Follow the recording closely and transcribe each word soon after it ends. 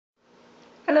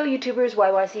Hello YouTubers,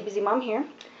 YYC Busy Mom here,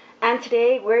 and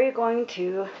today we're going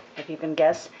to, if you can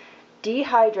guess,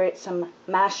 dehydrate some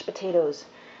mashed potatoes.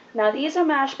 Now these are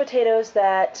mashed potatoes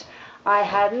that I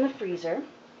had in the freezer,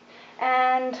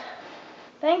 and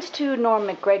thanks to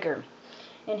normanMcGregor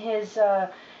in his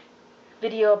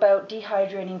video about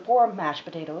dehydrating for mashed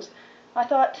potatoes, I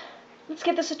thought, let's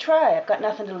give this a try. I've got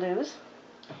nothing to lose.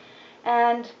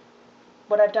 And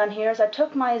what I've done here is I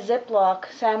took my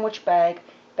Ziploc sandwich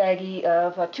baggie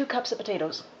of 2 cups of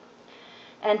potatoes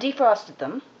and defrosted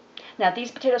them. Now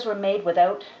these potatoes were made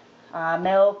without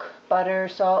milk, butter,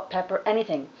 salt, pepper,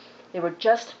 anything. They were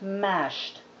just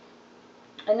mashed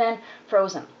and then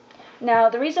frozen. Now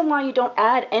the reason why you don't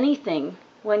add anything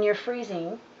when you're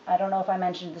freezing, I don't know if I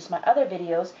mentioned this in my other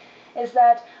videos, is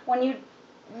that when you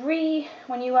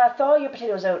thaw your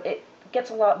potatoes out, it gets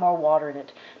a lot more water in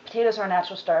it. Potatoes are a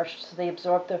natural starch, so they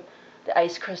absorb the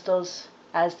ice crystals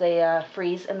as they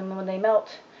freeze, and then when they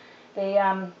melt, they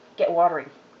get watery.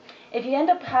 If you end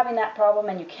up having that problem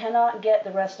and you cannot get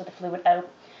the rest of the fluid out,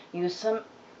 use some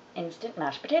instant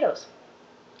mashed potatoes.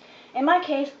 In my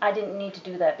case, I didn't need to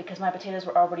do that because my potatoes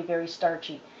were already very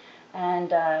starchy.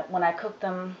 And when I cook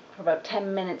them for about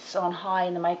 10 minutes on high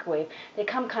in the microwave, they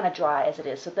come kind of dry as it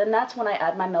is. So then that's when I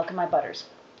add my milk and my butters.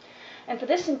 And for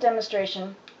this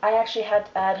demonstration, I actually had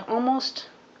to add almost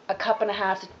a cup and a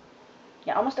half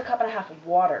of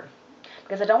water,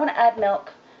 because I don't want to add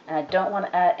milk and I don't want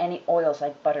to add any oils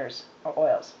like butters or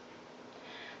oils.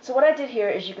 So what I did here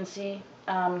is, you can see,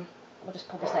 we'll just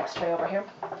pull this next tray over here,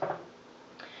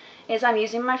 is I'm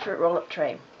using my fruit roll-up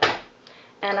tray.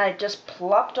 And I just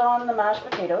plopped on the mashed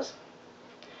potatoes,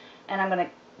 and I'm going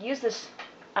to use this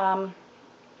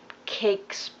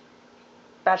cake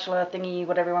spatula thingy,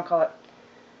 whatever you want to call it.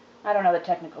 I don't know the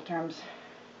technical terms.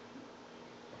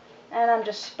 And I'm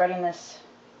just spreading this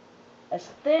as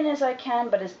thin as I can,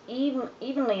 but as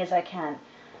evenly as I can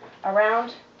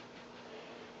around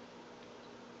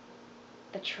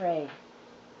the tray.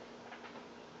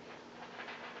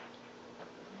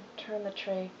 Turn the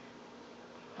tray.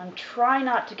 I'm trying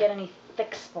not to get any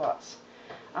thick spots.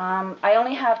 I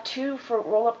only have 2 fruit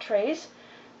roll-up trays,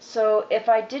 so if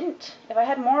I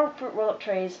had more fruit roll-up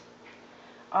trays,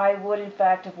 I would in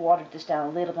fact have watered this down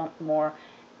a little bit more.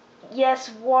 Yes,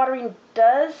 watering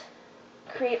does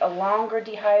create a longer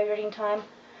dehydrating time,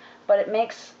 but it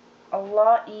makes a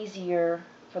lot easier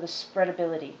for the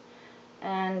spreadability.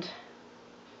 And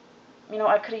you know,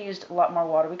 I could have used a lot more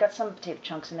water. We got some potato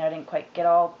chunks in there. I didn't quite get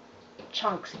all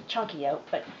chunky out,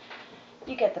 but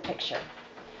you get the picture.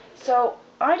 So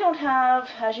I don't have,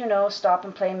 as you know, stop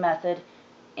and play method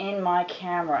in my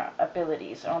camera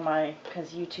abilities, or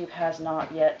because YouTube has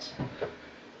not yet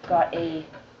got a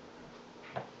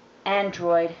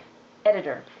Android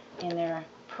editor in their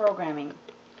programming,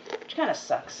 which kind of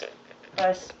sucks. But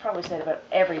I probably say it about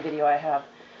every video I have,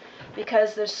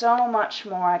 because there's so much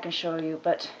more I can show you,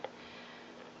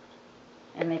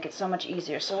 and make it so much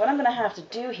easier. So what I'm going to have to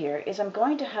do here is I'm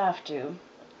going to have to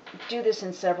do this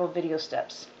in several video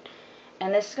steps.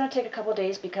 And this is going to take a couple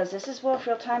days, because this is real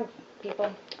time,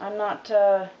 people. I'm not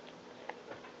the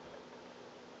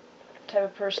type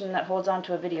of person that holds on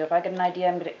to a video. If I get an idea,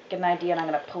 I'm going to get an idea and I'm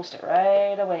going to post it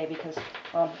right away, because,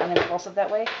 well, I'm impulsive that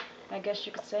way, I guess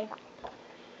you could say.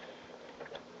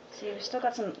 See, we've still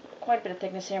got quite a bit of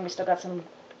thickness here, and we still got some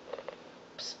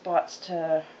spots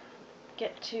to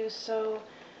get to, so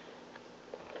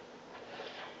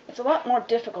it's a lot more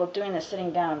difficult doing this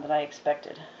sitting down than I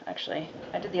expected. Actually,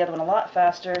 I did the other one a lot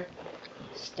faster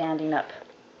standing up.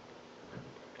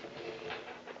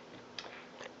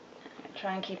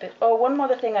 Try and keep it. Oh, one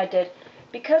more thing I did,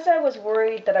 because I was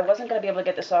worried that I wasn't going to be able to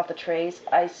get this off the trays,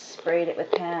 I sprayed it with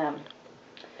Pam.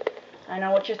 I know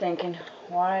what you're thinking.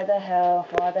 Why the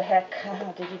heck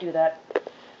did you do that?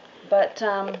 But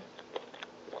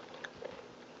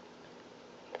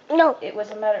no, it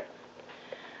was a matter.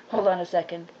 Hold on a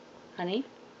second. Honey,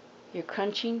 you're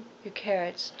crunching your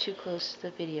carrots too close to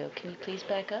the video. Can you please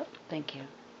back up? Thank you.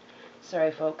 Sorry,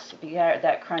 folks. If you heard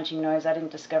that crunching noise, I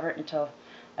didn't discover it until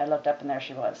I looked up and there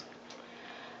she was.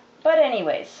 But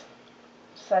anyways,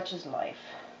 such is life.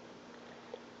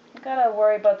 You gotta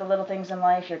worry about the little things in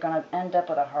life. You're gonna end up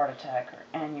with a heart attack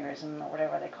or aneurysm or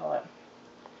whatever they call it.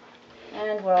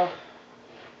 And well,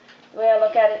 the way I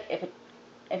look at it,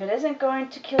 if it isn't going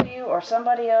to kill you or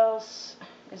somebody else,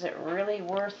 is it really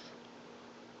worth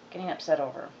getting upset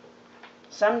over?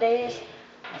 Some days,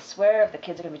 I swear, if the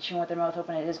kids are going to be chewing with their mouth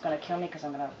open, it is going to kill me, because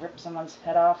I'm going to rip someone's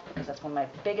head off, because that's one of my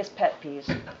biggest pet peeves.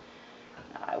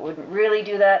 I wouldn't really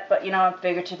do that, but you know,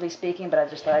 figuratively speaking, but I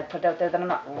just thought I'd put it out there that I'm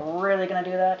not really going to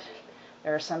do that.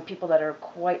 There are some people that are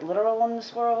quite literal in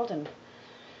this world, and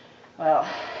Well,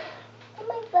 I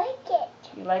might like it.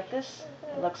 you like this?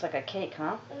 It looks like a cake,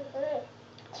 huh?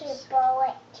 To blow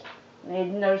it.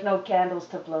 There's no candles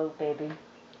to blow, baby.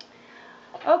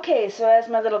 Okay, so as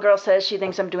my little girl says, she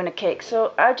thinks I'm doing a cake.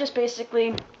 So I just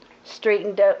basically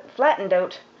flattened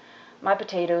out my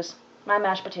potatoes, my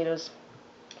mashed potatoes.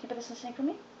 Can you put this in the sink for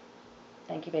me?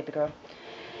 Thank you, baby girl.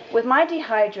 With my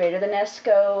dehydrator, the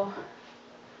Nesco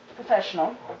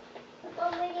Professional,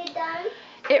 When you're done?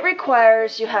 it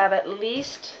requires you have at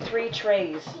least 3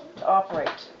 trays to operate.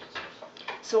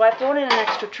 So I've thrown in an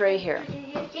extra tray here.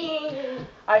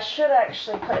 I should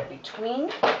actually put it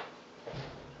between.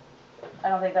 I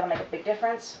don't think that'll make a big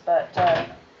difference, but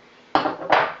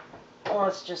well,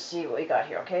 let's just see what we got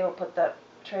here. Okay, we'll put that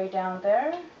tray down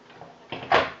there.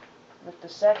 With the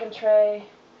second tray,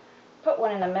 put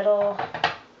one in the middle.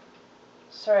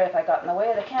 Sorry if I got in the way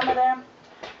of the camera there.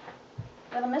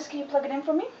 Little miss, can you plug it in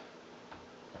for me?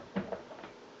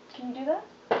 Can you do that?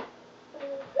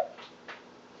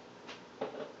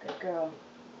 Good girl.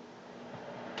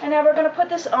 And now we're going to put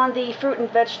this on the fruit and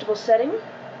vegetable setting.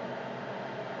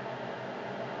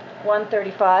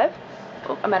 135.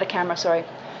 Oh, I'm out of camera, sorry.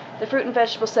 The fruit and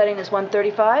vegetable setting is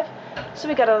 135. So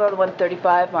we got another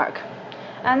 135 mark.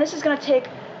 And this is going to take,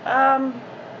 I'm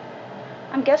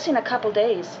guessing a couple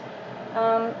days.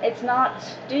 It's not,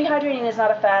 dehydrating is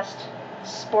not a fast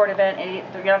sport event.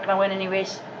 You're not going to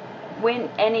win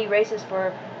any races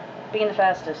for being the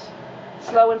fastest.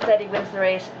 Slow and steady wins the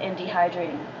race in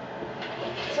dehydrating.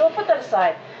 So we'll put that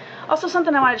aside. Also,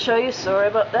 something I wanted to show you, sorry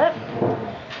about that.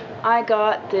 I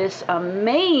got this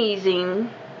amazing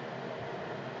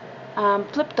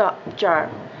flip-top jar.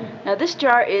 Now this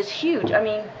jar is huge. I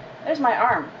mean, there's my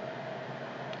arm.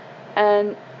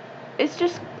 And it's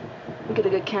just, get a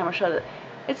good camera shot of it.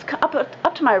 It's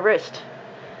up to my wrist.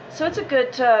 So it's a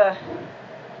good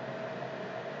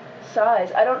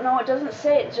size. I don't know, it doesn't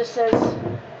say, it just says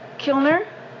Kilner,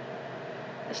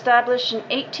 established in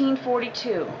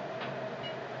 1842.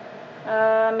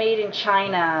 Made in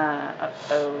China.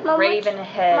 Mom, Raven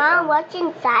head. Mom, what's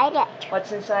inside it?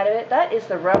 What's inside of it? That is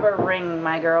the rubber ring,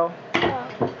 my girl.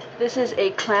 Oh. This is a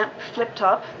clamp flip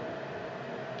top.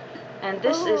 And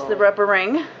this is the rubber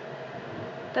ring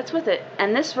that's with it.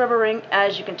 And this rubber ring,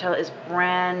 as you can tell, is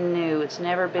brand new. It's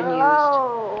never been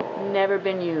used. Never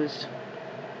been used.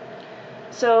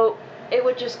 So it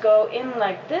would just go in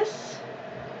like this.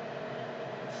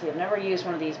 Let's see, I've never used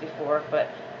one of these before, but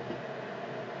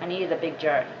I needed a big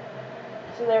jar.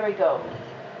 So there we go.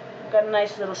 We've got a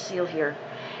nice little seal here.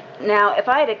 Now, if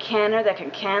I had a canner that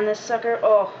can can this sucker,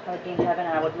 oh, I would be in heaven,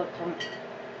 and I would look for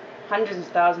hundreds of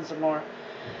thousands of more.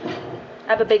 I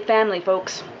have a big family,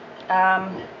 folks.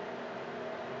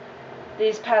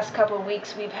 These past couple of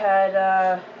weeks we've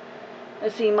had,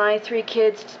 let's see, my 3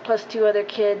 kids plus 2 other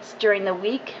kids during the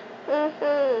week,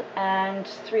 and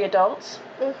 3 adults.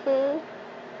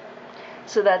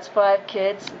 So that's 5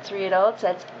 kids and 3 adults.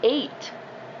 That's 8.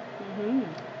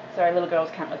 Sorry, little girls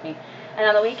count with me. And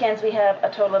on the weekends we have a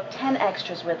total of 10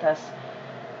 extras with us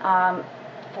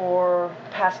for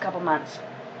the past couple months.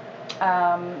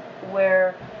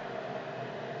 Where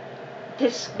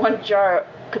this one jar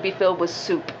could be filled with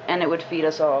soup and it would feed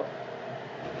us all.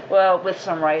 Well, with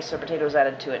some rice or potatoes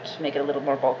added to it to make it a little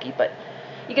more bulky, but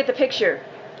you get the picture.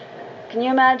 Can you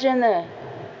imagine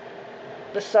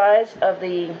the size of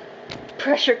the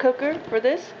pressure cooker for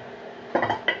this?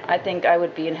 I think I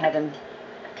would be in heaven.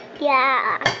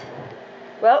 Yeah.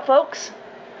 Well, folks,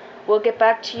 we'll get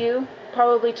back to you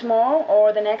probably tomorrow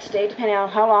or the next day, depending on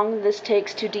how long this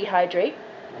takes to dehydrate.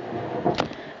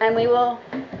 And we will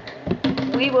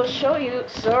show you,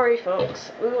 sorry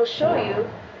folks, we will show you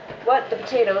what the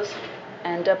potatoes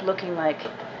end up looking like.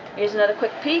 Here's another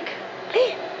quick peek.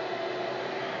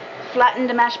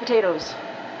 Flattened mashed potatoes.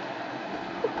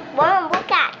 Mom,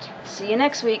 look at. See you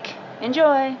next week.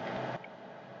 Enjoy.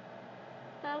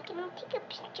 Mom, can I take a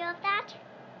picture of that?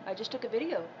 I just took a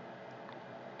video.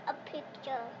 A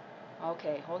picture.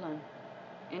 Okay, hold on.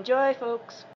 Enjoy, folks.